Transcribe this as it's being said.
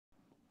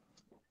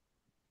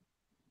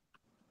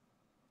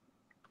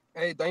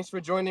Hey, thanks for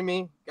joining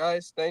me,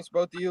 guys. Thanks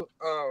both of you.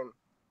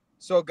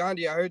 So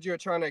Gandhi, I heard you were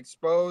trying to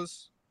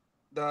expose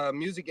the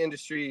music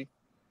industry.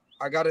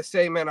 I gotta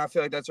say, man, I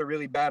feel like that's a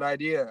really bad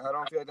idea. I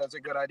don't feel like that's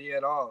a good idea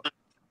at all.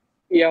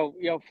 Yo,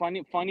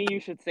 funny you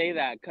should say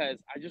that because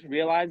I just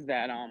realized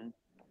that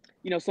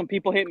some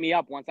people hit me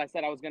up once I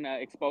said I was gonna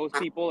expose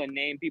people and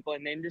name people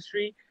in the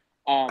industry.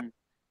 Um,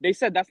 they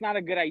said that's not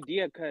a good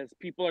idea because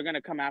people are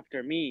gonna come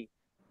after me.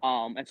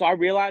 And so I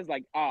realized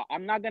like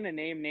I'm not gonna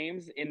name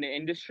names in the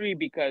industry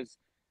because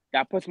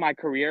that puts my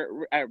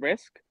career at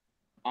risk.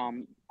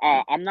 I'm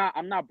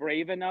not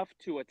brave enough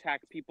to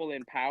attack people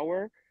in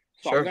power,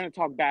 so I'm Sure. gonna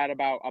talk bad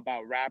about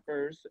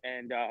rappers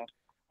and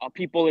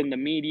people in the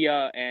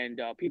media and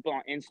people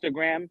on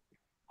Instagram.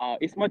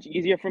 It's much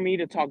easier for me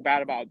to talk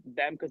bad about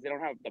them because they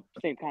don't have the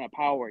same kind of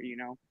power, you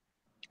know.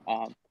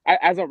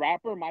 As a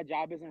rapper, my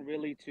job isn't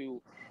really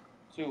to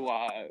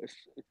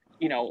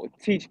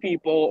teach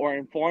people or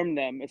inform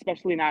them,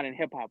 especially not in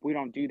hip hop. We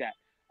don't do that.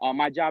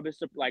 My job is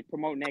to like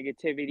promote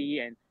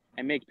negativity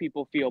and make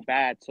people feel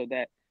bad so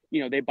that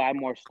they buy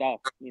more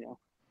stuff.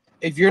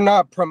 If you're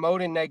not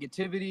promoting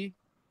negativity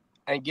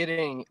and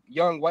getting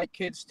young white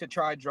kids to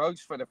try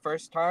drugs for the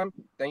first time,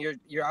 then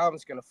your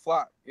album's gonna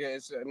flop.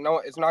 It's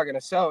not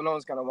gonna sell. No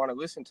one's gonna want to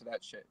listen to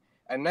that shit.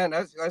 And then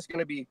that's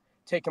gonna be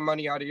taking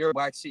money out of your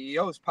black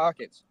CEO's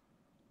pockets.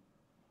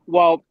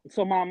 Well,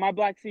 so my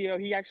black CEO,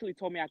 he actually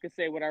told me I could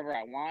say whatever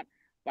I want,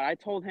 but I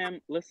told him,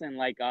 listen,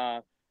 like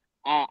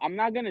I'm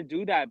not gonna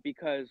do that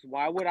because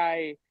why would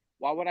I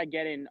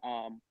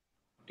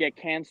get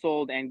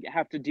canceled and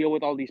have to deal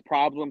with all these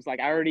problems? Like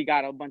I already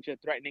got a bunch of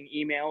threatening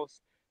emails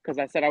because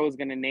I said I was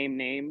gonna name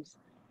names.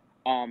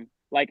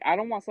 Like I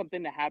don't want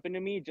something to happen to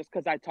me just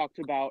because I talked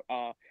about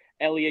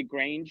Elliot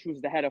Grange,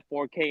 who's the head of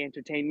 4K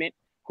Entertainment,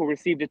 who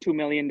received a $2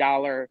 million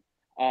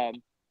um,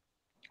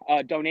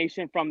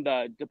 donation from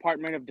the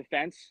Department of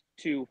Defense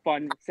to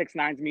fund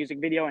 6ix9ine's music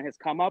video and his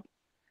come up.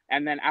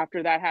 And then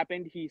after that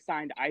happened, he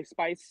signed Ice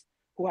Spice,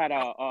 who had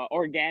a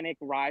organic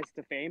rise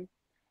to fame.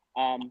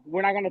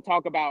 We're not going to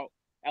talk about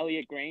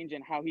Elliot Grange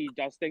and how he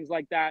does things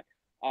like that,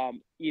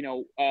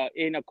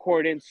 in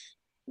accordance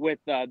with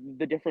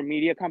the different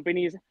media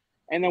companies.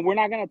 And then we're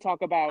not going to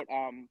talk about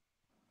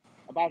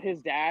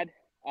his dad,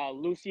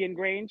 Lucian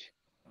Grange,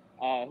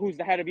 who's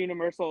the head of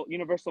Universal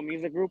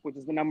Music Group, which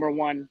is the number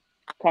one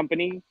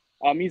company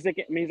music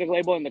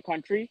label in the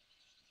country.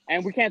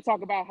 And we can't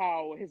talk about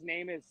how his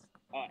name is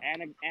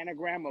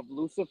anagram of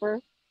Lucifer.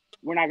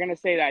 We're not going to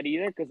say that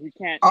either because we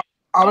can't. I,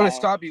 I'm gonna Uh,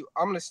 stop you.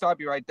 I'm gonna stop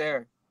you right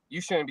there.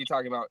 You shouldn't be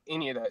talking about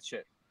any of that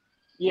shit.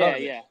 None yeah,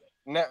 of it.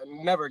 yeah.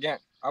 Never again.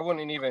 I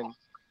wouldn't even.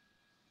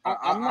 I,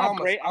 I'm I not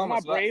almost brave. I I'm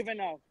almost not brave left.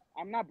 enough.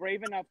 I'm not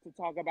brave enough to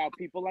talk about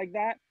people like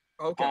that.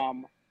 Okay.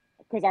 Um,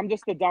 because I'm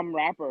just a dumb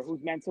rapper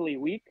who's mentally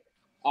weak.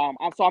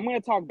 So I'm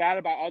gonna talk bad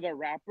about other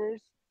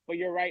rappers, but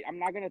you're right. I'm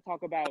not gonna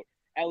talk about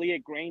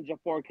Elliot Grange of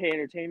 4K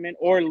Entertainment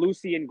or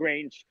Lucian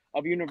Grange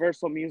of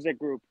Universal Music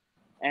Group,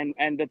 and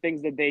the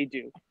things that they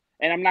do.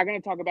 And I'm not gonna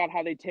talk about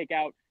how they take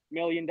out $1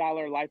 million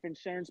life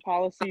insurance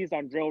policies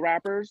on drill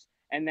rappers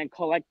and then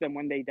collect them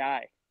when they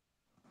die.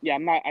 Yeah,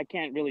 I'm not. I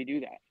can't really do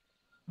that.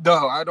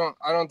 No, I don't.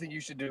 I don't think you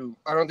should do.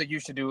 I don't think you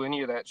should do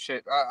any of that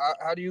shit.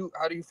 How do you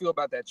feel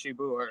about that,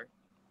 Chibu? Or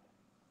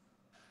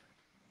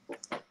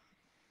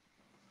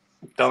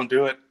Don't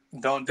do it.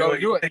 Don't do don't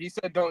it. do it. He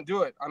said don't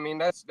do it. I mean,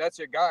 that's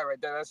your guy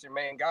right there. That's your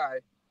main guy.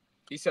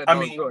 He said I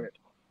don't mean, do it.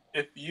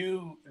 if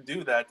you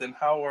do that, then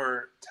how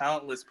are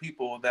talentless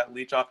people that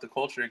leech off the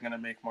culture going to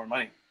make more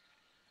money?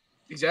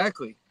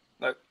 Exactly.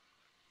 Like,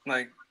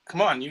 like,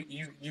 come on, you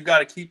got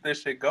to keep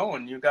this shit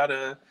going. You got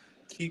to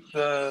keep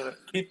the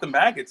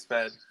maggots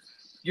fed.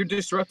 You're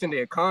disrupting the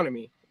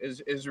economy.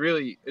 Is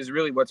really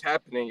what's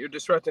happening. You're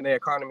disrupting the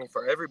economy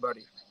for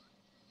everybody.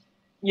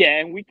 Yeah,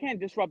 and we can't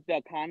disrupt the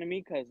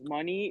economy because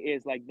money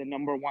is like the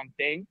number one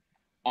thing.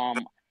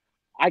 Um,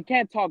 I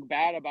can't talk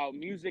bad about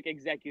music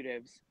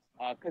executives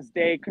because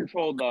they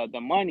control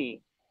the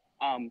money.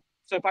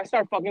 So if I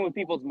start fucking with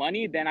people's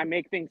money, then I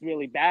make things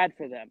really bad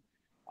for them.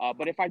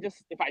 But if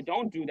I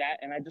don't do that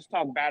and I just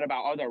talk bad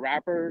about other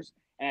rappers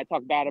and I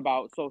talk bad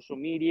about social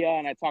media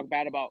and I talk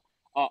bad about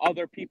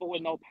other people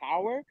with no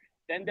power,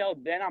 then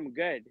I'm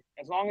good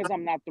as long as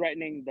I'm not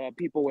threatening the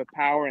people with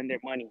power and their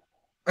money.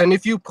 And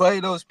if you play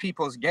those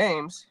people's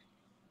games,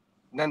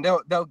 then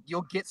they'll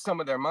you'll get some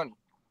of their money.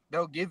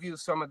 They'll give you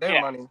some of their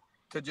Yeah, money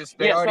to just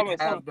they yeah. already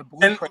Some have the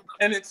And blueprint.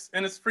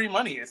 it's free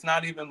money. It's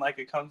not even like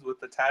it comes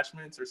with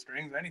attachments or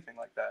strings or anything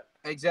like that.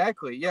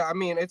 Exactly. Yeah. I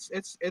mean, it's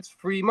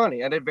free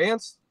money. An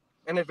advance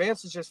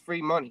is just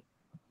free money.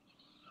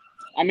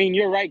 I mean,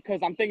 you're right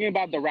because I'm thinking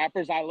about the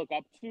rappers I look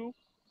up to,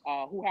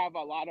 who have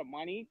a lot of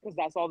money because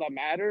that's all that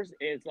matters.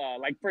 Is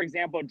like for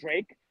example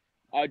Drake.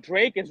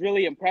 Drake is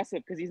really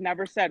impressive because he's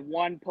never said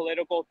one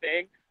political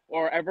thing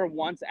or ever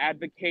once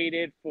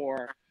advocated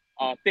for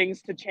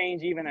things to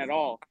change even at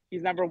all.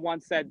 He's never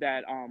once said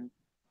that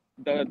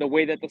the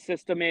way that the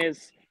system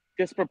is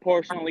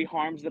disproportionately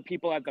harms the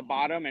people at the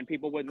bottom and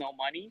people with no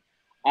money.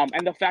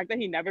 And the fact that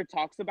he never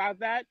talks about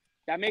that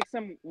that makes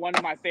him one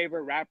of my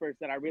favorite rappers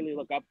that I really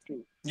look up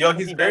to. Yo, Because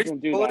he's he very doesn't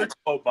do similar that. to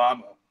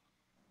Obama.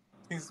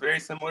 He's very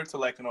similar to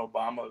like an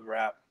Obama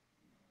rap.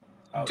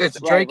 I would say.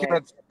 It's Right, Drake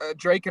right. and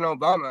Drake and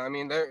Obama. I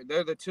mean, they're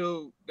the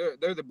two.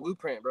 They're the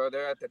blueprint, bro.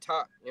 They're at the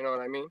top. You know what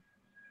I mean?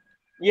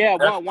 Yeah,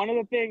 That's, one of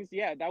the things,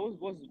 yeah, that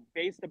was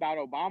based about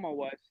Obama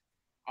was,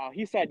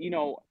 he said,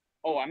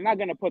 oh, I'm not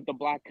gonna put the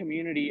black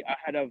community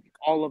ahead of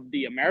all of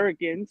the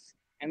Americans,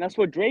 and that's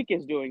what Drake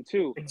is doing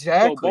too. So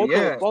Exactly.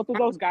 Yeah. both of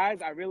those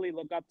guys, I really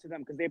look up to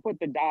them because they put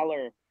the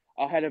dollar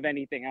ahead of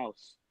anything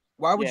else.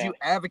 Why would Yeah, you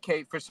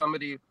advocate for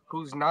somebody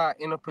who's not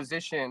in a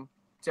position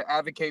to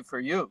advocate for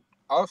you?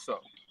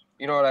 Also,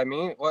 you know what I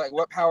mean?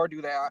 What power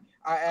do they?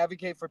 I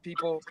advocate for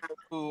people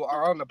who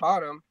are on the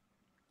bottom.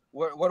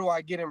 What do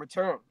I get in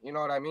return? You know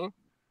what I mean?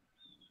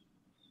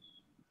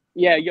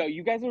 yeah, yo,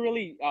 you guys are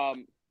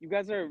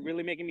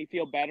really making me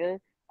feel better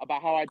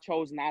about how I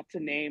chose not to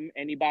name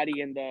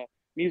anybody in the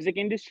music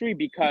industry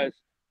because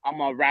I'm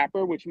a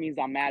rapper, which means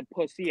I'm mad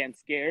pussy and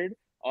scared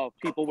of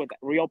people with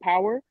real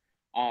power.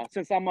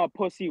 Since I'm a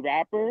pussy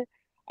rapper,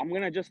 I'm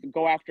gonna just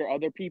go after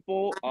other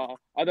people,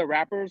 other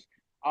rappers.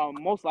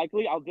 Most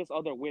likely, I'll diss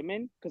other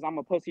women because I'm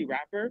a pussy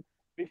rapper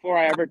before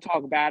I ever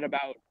talk bad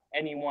about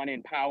anyone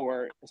in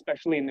power,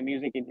 especially in the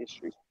music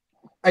industry.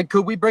 And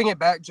could we bring it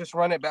back? Just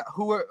run it back.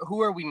 Who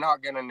are we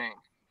not gonna name?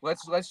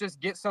 Let's just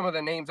get some of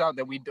the names out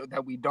that we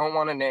don't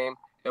want to name,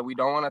 that we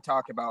don't want to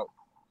talk about,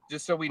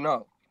 just so we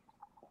know.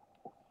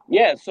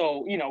 Yeah,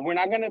 so we're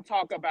not gonna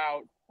talk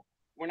about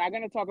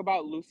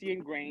Lucien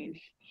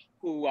Grange,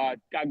 who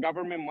got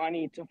government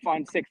money to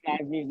fund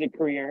 6ix9ine's music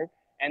career,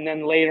 and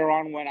then later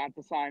on went on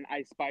to sign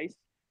Ice Spice.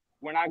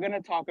 We're not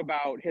gonna talk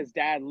about his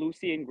dad,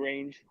 Lucien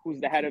Grange, who's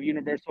the head of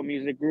Universal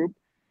Music Group.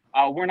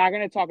 We're not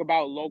gonna talk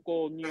about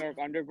local New York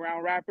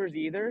underground rappers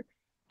either,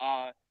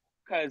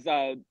 because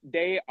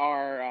they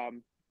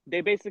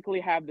basically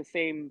have the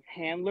same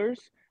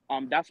handlers.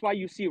 That's why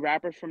you see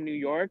rappers from New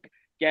York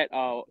get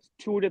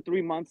 2 to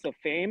 3 months of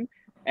fame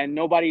and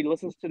nobody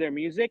listens to their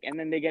music, and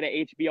then they get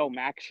an HBO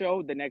Max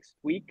show the next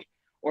week,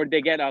 or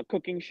they get a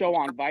cooking show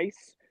on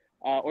Vice,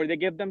 or they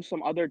give them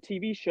some other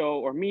TV show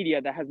or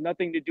media that has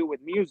nothing to do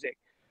with music,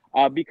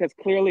 because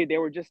clearly they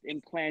were just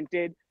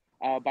implanted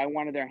by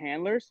one of their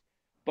handlers.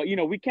 But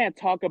we can't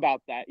talk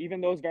about that, even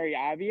though it's very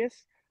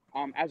obvious.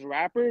 As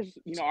rappers,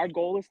 our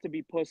goal is to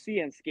be pussy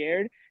and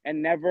scared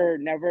and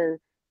never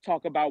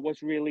talk about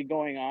what's really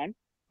going on.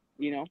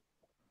 You know.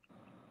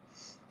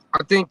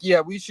 I think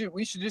we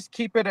should just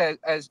keep it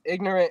as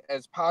ignorant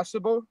as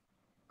possible,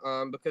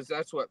 because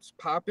that's what's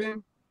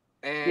popping.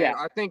 And Yeah.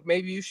 I think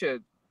maybe you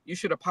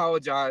should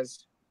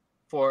apologize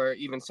for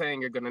even saying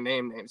you're gonna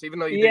name names, even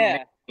though you didn't name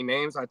Yeah. any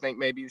names. I think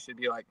maybe you should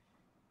be like,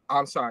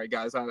 I'm sorry,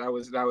 guys. I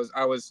was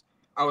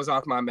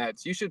off my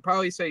meds. You should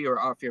probably say you were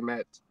off your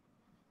meds.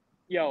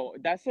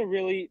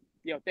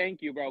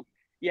 Thank you, bro.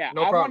 Yeah,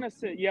 No I want problem. to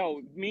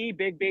say, me,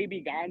 Big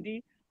Baby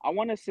Gandhi, I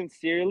want to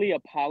sincerely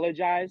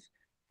apologize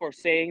for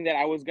saying that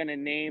I was going to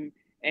name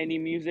any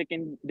music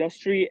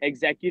industry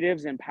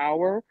executives in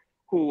power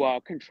who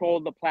control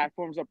the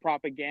platforms of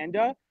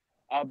propaganda.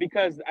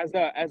 Because as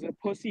a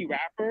pussy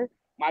rapper,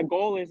 my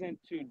goal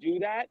isn't to do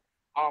that.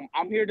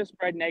 I'm here to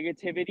spread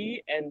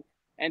negativity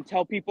and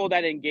tell people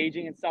that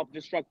engaging in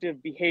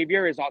self-destructive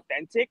behavior is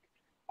authentic.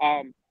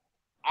 Um,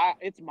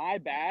 it's my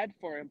bad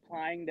for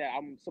implying that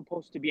I'm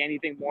supposed to be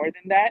anything more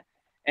than that.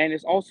 And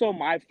it's also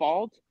my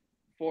fault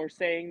for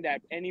saying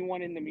that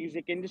anyone in the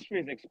music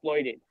industry is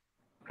exploited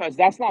because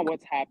that's not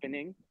what's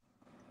happening.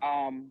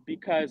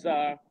 Because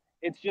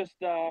it's just,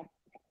 that's,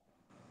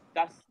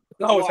 that's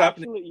not well, what's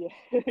happening.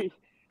 actually,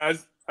 yeah.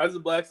 As a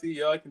black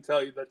CEO, I can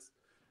tell you that's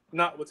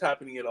not what's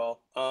happening at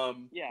all.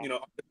 Yeah.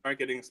 Artists aren't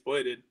getting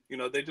exploited.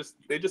 They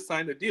just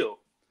signed a deal,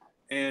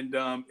 and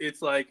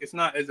it's like it's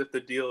not as if the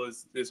deal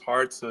is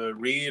hard to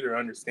read or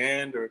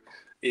understand or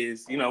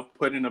is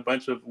put in a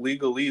bunch of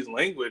legalese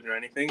language or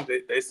anything.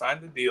 They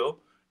signed the deal,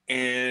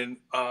 and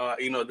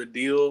the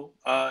deal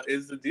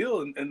is the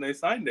deal, and they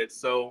signed it.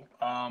 So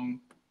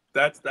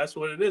that's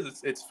what it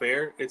is. It's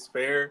fair. It's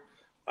fair.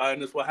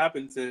 And it's what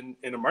happens in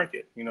a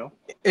market.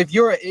 If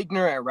you're an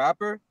ignorant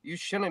rapper, you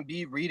shouldn't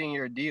be reading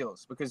your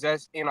deals because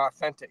that's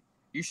inauthentic.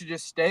 You should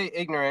just stay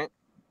ignorant.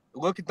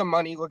 Look at the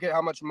money. Look at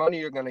how much money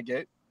you're gonna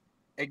get.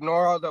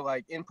 Ignore all the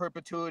like in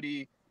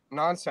perpetuity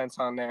nonsense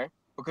on there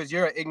because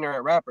you're an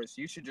ignorant rapper.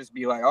 So you should just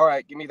be like, all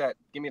right, give me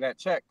that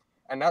check,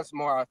 and that's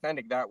more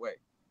authentic that way.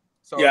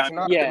 So Yeah, it's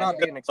not they're Yeah. not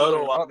being photo exploited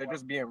at op. all. They're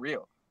just being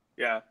real.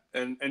 Yeah,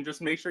 and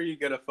just make sure you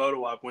get a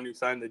photo op when you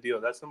sign the deal.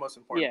 That's the most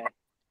important Yeah. part.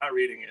 Not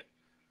reading it.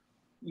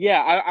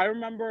 Yeah, I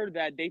remember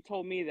that they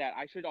told me that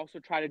I should also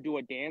try to do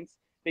a dance.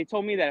 They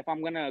told me that if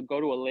I'm gonna go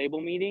to a label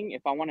meeting,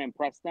 if I want to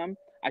impress them,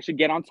 I should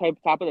get on top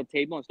of the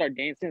table and start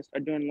dancing,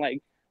 start doing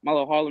like my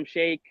little Harlem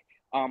Shake.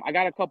 I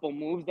got a couple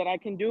moves that I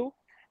can do,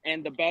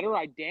 and the better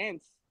I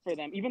dance for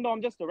them, even though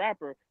I'm just a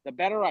rapper, the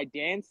better I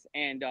dance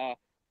and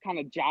kind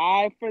of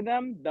jive for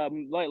them, the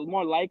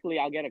more likely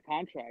I'll get a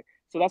contract.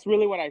 So that's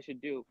really what I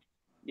should do.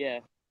 Yeah,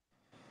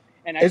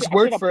 and I should It's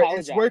worked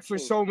apologize for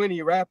too. so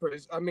many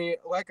rappers. I mean,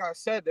 like I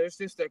said, there's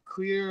just a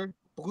clear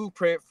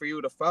blueprint for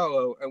you to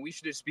follow, and we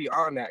should just be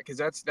on that, because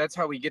that's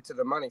how we get to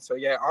the money. So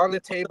yeah, on the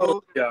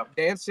table,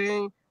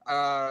 dancing,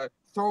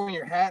 throwing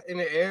your hat in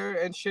the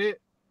air and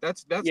shit.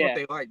 That's what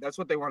they like. That's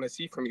what they want to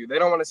see from you. They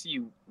don't want to see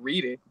you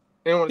read it.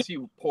 They don't want to see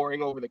you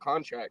pouring over the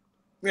contract.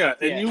 Yeah,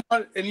 and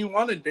you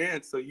want to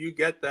dance, so you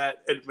get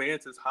that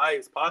advance as high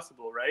as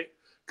possible, right?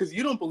 Because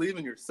you don't believe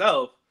in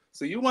yourself,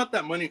 so you want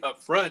that money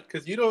up front,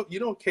 because you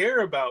don't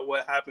care about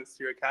what happens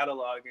to your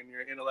catalog and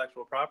your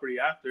intellectual property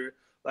after.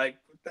 Like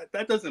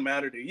that doesn't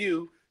matter to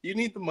you. You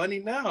need the money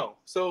now,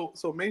 so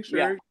make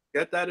sure you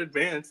get that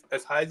advance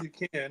as high as you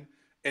can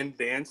and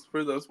dance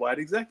for those white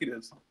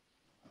executives.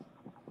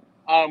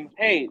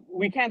 Hey,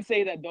 we can't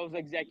say that those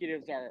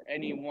executives are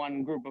any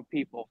one group of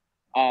people.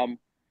 We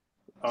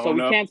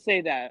can't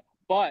say that.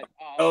 But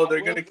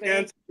they're gonna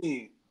cancel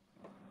me.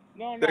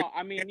 No.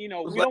 I mean, we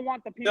don't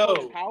want the people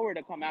in power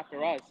to come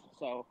after us.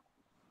 So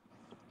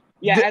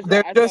yeah,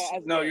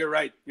 you're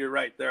right. You're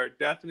right. There are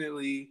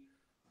definitely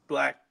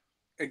black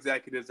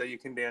executives that you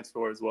can dance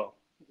for as well.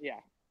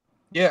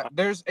 Yeah.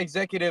 There's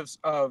executives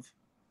of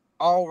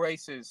all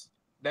races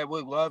that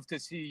would love to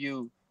see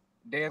you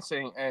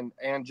dancing and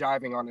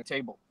jiving on the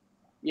table.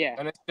 Yeah.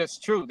 And it's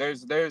just true.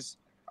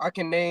 I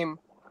can name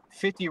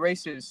 50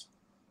 races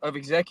of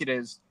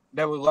executives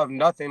that would love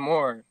nothing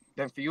more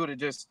than for you to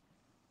just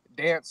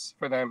dance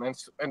for them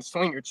and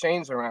swing your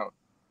chains around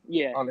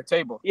on the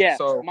table. Yeah.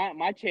 So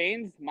my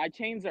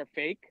chains are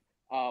fake.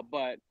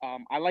 But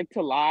I like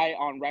to lie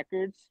on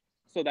records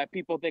so that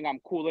people think I'm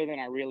cooler than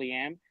I really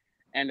am.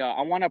 And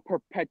I want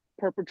to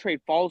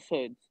perpetrate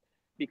falsehoods,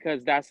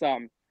 because that's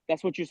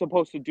what you're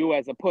supposed to do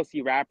as a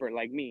pussy rapper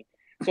like me.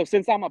 So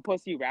since I'm a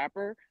pussy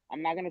rapper,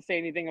 I'm not gonna say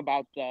anything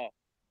about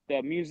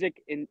the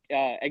music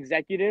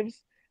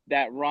executives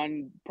that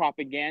run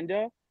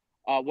propaganda.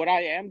 What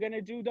I am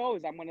gonna do though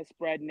is I'm gonna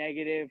spread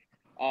negative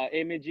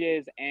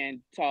images and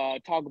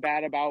talk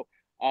bad about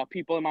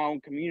people in my own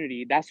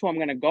community. That's who I'm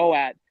gonna go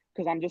at,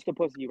 because I'm just a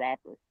pussy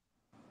rapper.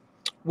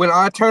 When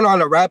I turn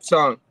on a rap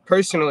song,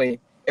 personally,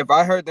 if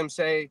I heard them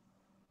say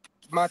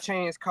my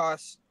chains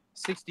cost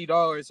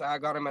 $60, I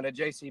got them at a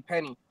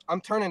JCPenney,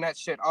 I'm turning that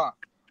shit off,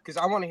 because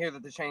I want to hear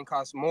that the chain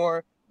costs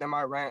more than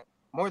my rent,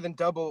 more than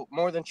double,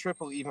 more than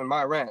triple even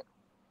my rent,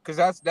 because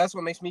that's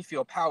what makes me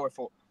feel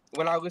powerful.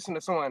 When I listen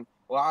to someone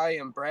lie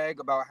and brag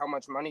about how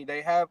much money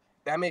they have,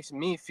 that makes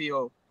me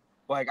feel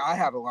like I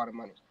have a lot of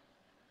money.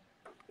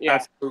 Yeah.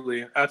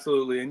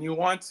 Absolutely. And you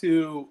want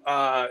to,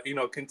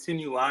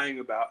 continue lying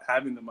about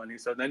having the money,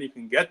 so then you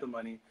can get the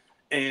money.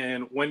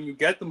 And when you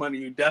get the money,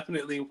 you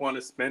definitely want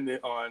to spend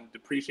it on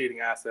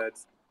depreciating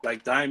assets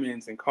like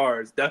diamonds and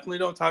cars. Definitely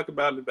don't talk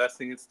about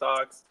investing in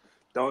stocks.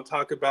 Don't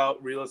talk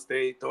about real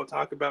estate. Don't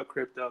talk about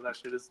crypto. That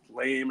shit is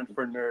lame and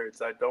for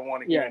nerds. I don't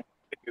want to hear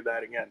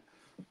that again.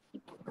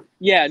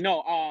 Yeah,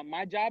 no,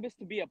 my job is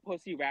to be a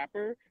pussy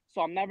rapper, so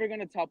I'm never going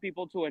to tell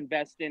people to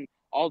invest in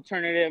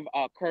alternative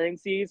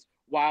currencies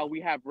while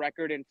we have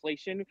record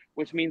inflation,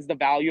 which means the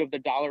value of the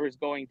dollar is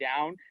going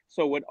down.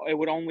 So it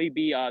would only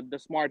be the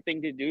smart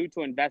thing to do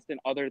to invest in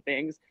other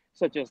things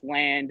such as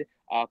land,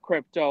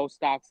 crypto,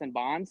 stocks, and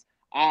bonds.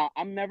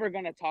 I'm never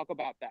going to talk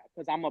about that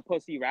because I'm a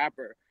pussy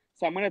rapper.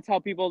 So I'm going to tell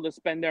people to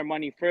spend their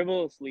money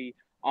frivolously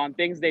on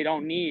things they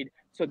don't need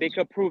so they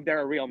could prove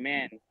they're a real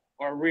man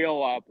or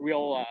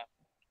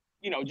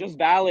just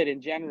valid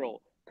in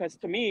general. Because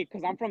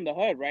I'm from the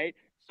hood, right?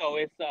 So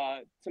it's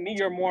to me,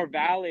 you're more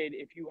valid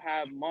if you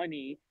have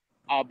money.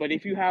 But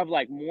if you have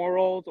like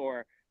morals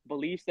or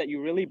beliefs that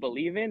you really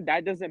believe in,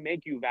 that doesn't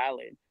make you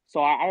valid.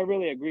 So I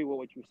really agree with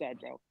what you said,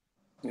 bro.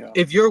 Yeah.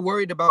 If you're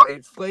worried about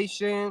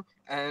inflation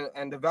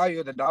and the value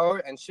of the dollar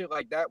and shit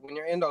like that, when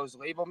you're in those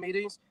label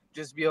meetings,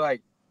 just be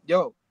like,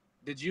 yo,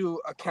 did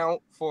you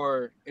account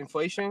for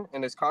inflation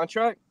in this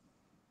contract?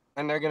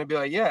 And they're going to be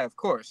like, yeah, of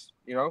course.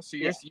 So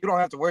you don't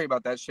have to worry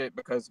about that shit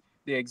because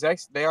the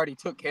execs, they already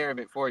took care of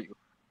it for you.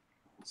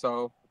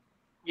 So.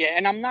 Yeah,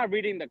 and I'm not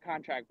reading the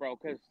contract, bro,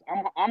 because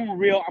I'm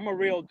real. I'm a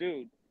real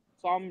dude.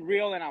 So I'm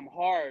real and I'm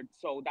hard.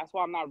 So that's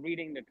why I'm not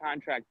reading the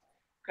contract.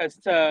 Because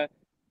the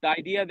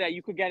idea that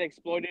you could get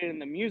exploited in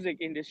the music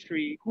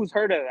industry, who's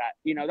heard of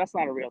that? That's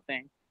not a real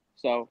thing.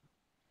 So.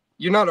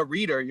 You're not a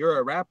reader. You're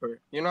a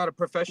rapper. You're not a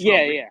professional.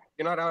 Yeah.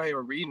 You're not out here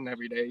reading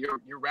every day.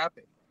 You're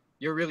rapping.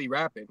 You're really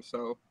rapping.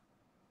 So.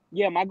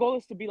 Yeah, my goal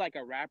is to be like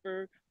a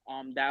rapper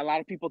that a lot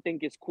of people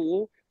think is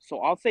cool. So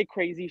I'll say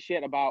crazy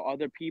shit about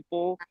other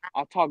people.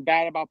 I'll talk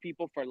bad about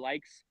people for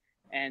likes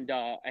and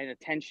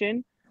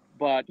attention.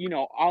 But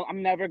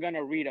I'm never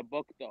gonna read a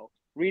book though.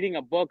 Reading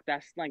a book,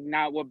 that's like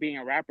not what being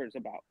a rapper is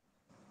about.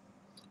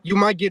 You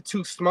might get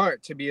too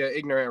smart to be an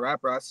ignorant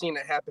rapper. I've seen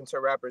it happen to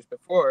rappers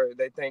before.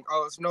 They think,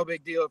 oh, it's no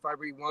big deal if I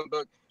read one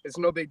book. It's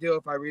no big deal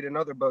if I read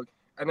another book.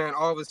 And then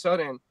all of a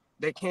sudden,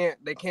 they can't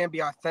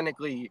be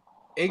authentically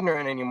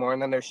ignorant anymore,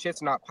 and then their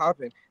shit's not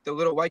popping. The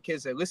little white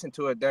kids that listen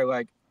to it, they're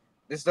like,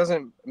 this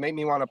doesn't make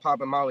me want to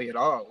pop a molly at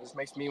all. This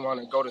makes me want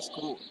to go to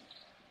school.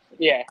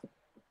 Yeah.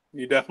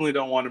 You definitely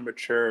don't want to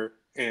mature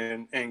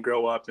and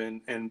grow up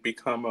and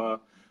become a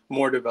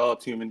more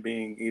developed human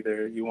being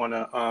either. You want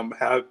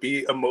to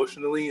be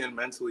emotionally and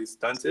mentally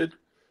stunted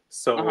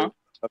so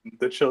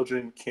the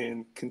children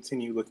can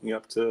continue looking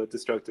up to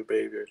destructive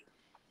behavior.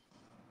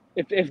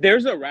 If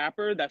there's a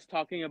rapper that's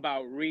talking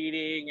about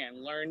reading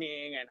and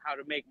learning and how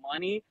to make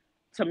money,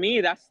 to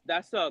me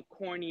that's a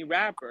corny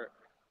rapper.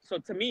 So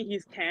to me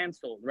he's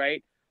canceled,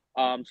 right?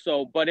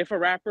 But if a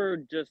rapper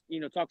just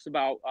talks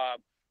about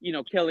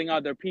killing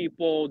other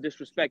people,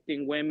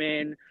 disrespecting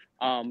women,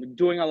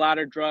 doing a lot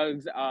of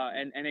drugs,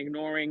 and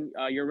ignoring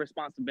your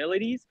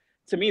responsibilities,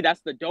 to me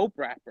that's the dope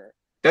rapper.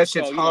 That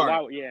shit's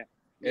hard. Yeah,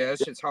 that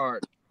shit's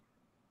hard.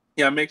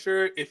 Yeah, make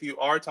sure if you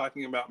are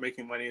talking about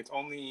making money, it's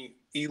only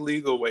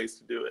illegal ways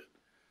to do it.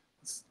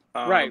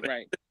 Right.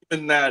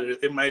 Even that,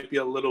 it might be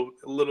a little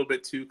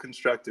bit too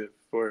constructive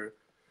for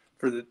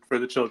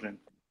the children.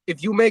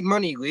 If you make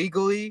money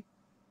legally,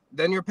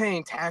 then you're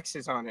paying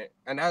taxes on it,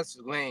 and that's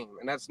lame,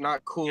 and that's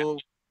not cool,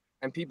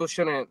 and people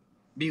shouldn't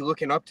be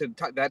looking up to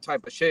that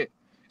type of shit.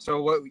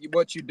 So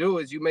what you do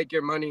is you make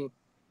your money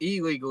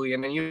illegally,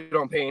 and then you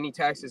don't pay any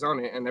taxes on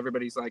it, and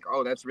everybody's like,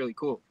 oh, that's really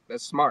cool,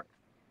 that's smart.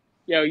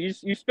 Yo, you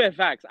spit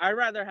facts. I'd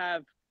rather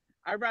have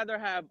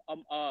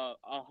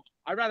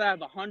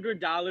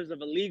 $100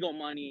 of illegal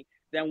money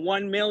than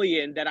 $1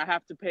 million that I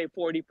have to pay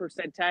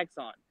 40% tax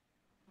on.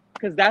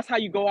 Because that's how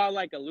you go out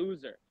like a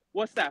loser.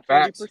 What's that?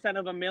 40%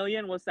 of $1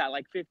 million? What's that?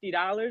 Like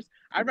 $50?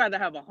 I'd rather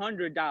have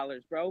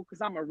 $100, bro.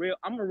 Because I'm a real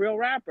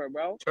rapper,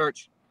 bro.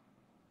 Church.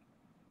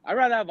 I'd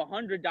rather have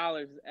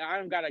 $100 and I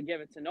don't gotta give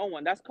it to no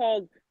one. That's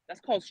called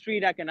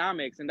street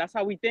economics, and that's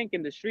how we think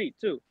in the street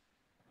too.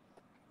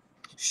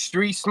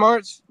 Street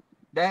smarts,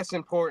 that's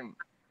important.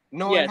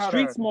 Knowing how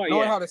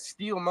to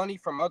steal money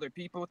from other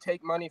people,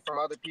 take money from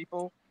other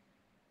people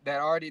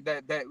that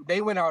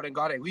they went out and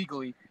got it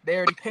legally. They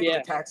already paid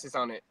the taxes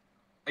on it,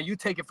 and you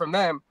take it from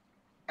them,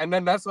 and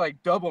then that's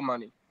like double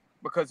money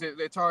because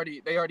they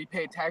already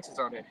paid taxes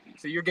on it.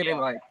 So you're getting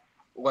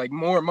like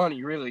more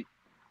money really,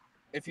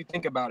 if you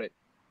think about it.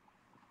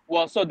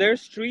 Well, so there's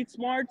street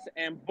smarts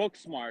and book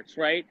smarts,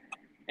 right?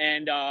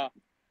 And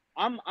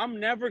I'm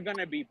never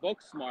gonna be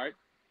book smart.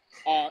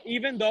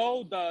 Even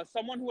though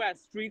someone who has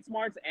street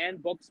smarts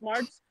and book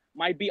smarts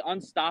might be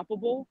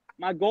unstoppable,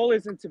 my goal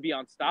isn't to be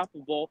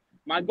unstoppable.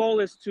 My goal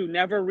is to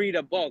never read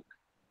a book.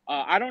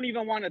 I don't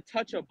even want to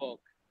touch a book.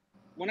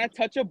 When I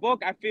touch a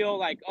book, I feel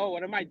like, oh,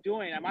 what am I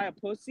doing? Am I a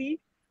pussy?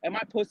 Am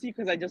I pussy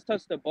because I just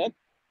touched a book?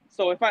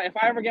 So if I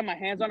ever get my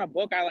hands on a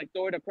book, I like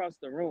throw it across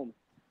the room.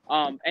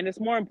 And it's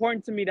more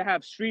important to me to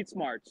have street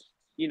smarts,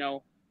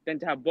 than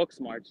to have book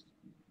smarts.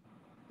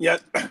 Yeah,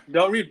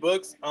 don't read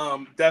books.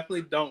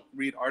 Definitely don't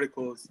read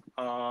articles.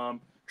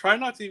 Try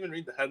not to even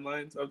read the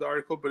headlines of the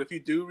article. But if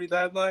you do read the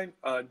headline,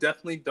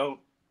 definitely don't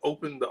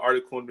open the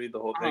article and read the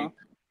whole thing,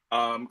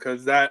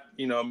 because that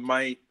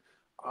might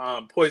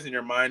poison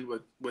your mind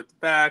with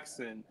facts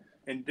and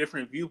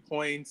different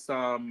viewpoints.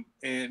 And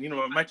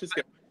it might just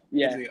get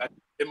easy.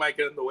 It might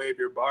get in the way of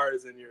your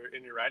bars and your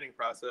writing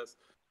process.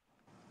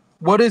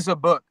 What is a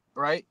book,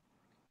 right?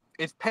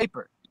 It's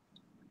paper.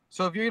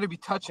 So if you're going to be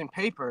touching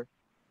paper,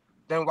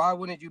 then why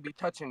wouldn't you be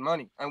touching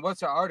money? And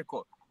what's an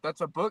article? That's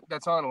a book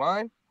that's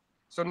online.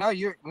 So now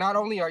you're not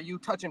only are you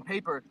touching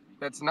paper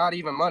that's not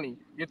even money,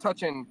 you're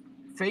touching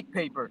fake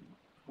paper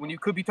when you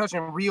could be touching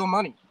real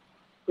money.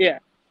 Yeah.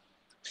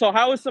 So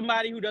how is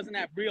somebody who doesn't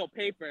have real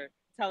paper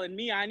telling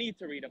me I need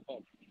to read a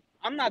book?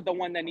 I'm not the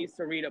one that needs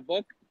to read a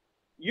book.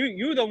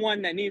 You're the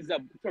one that needs to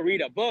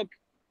read a book.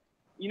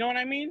 You know what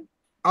I mean?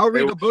 I'll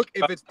read a book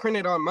if it's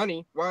printed on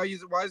money. Why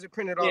is it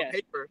printed on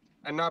paper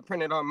and not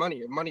printed on money?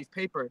 If money's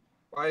paper,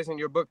 why isn't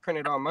your book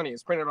printed on money?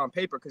 It's printed on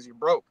paper because you're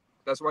broke.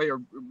 That's why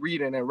you're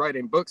reading and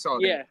writing books all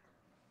day.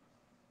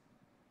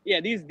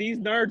 Yeah, these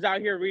nerds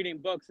out here reading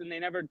books and they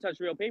never touch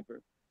real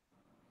paper.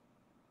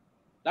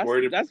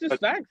 That's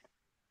just facts.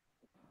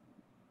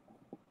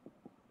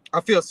 I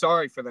feel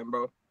sorry for them,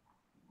 bro.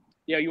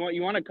 Yeah, you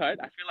want to cut?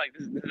 I feel like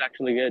this is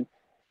actually good.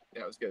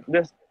 Yeah, it was good.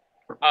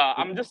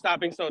 I'm just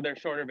stopping so they're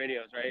shorter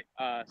videos, right?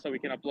 So we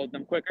can upload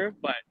them quicker.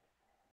 But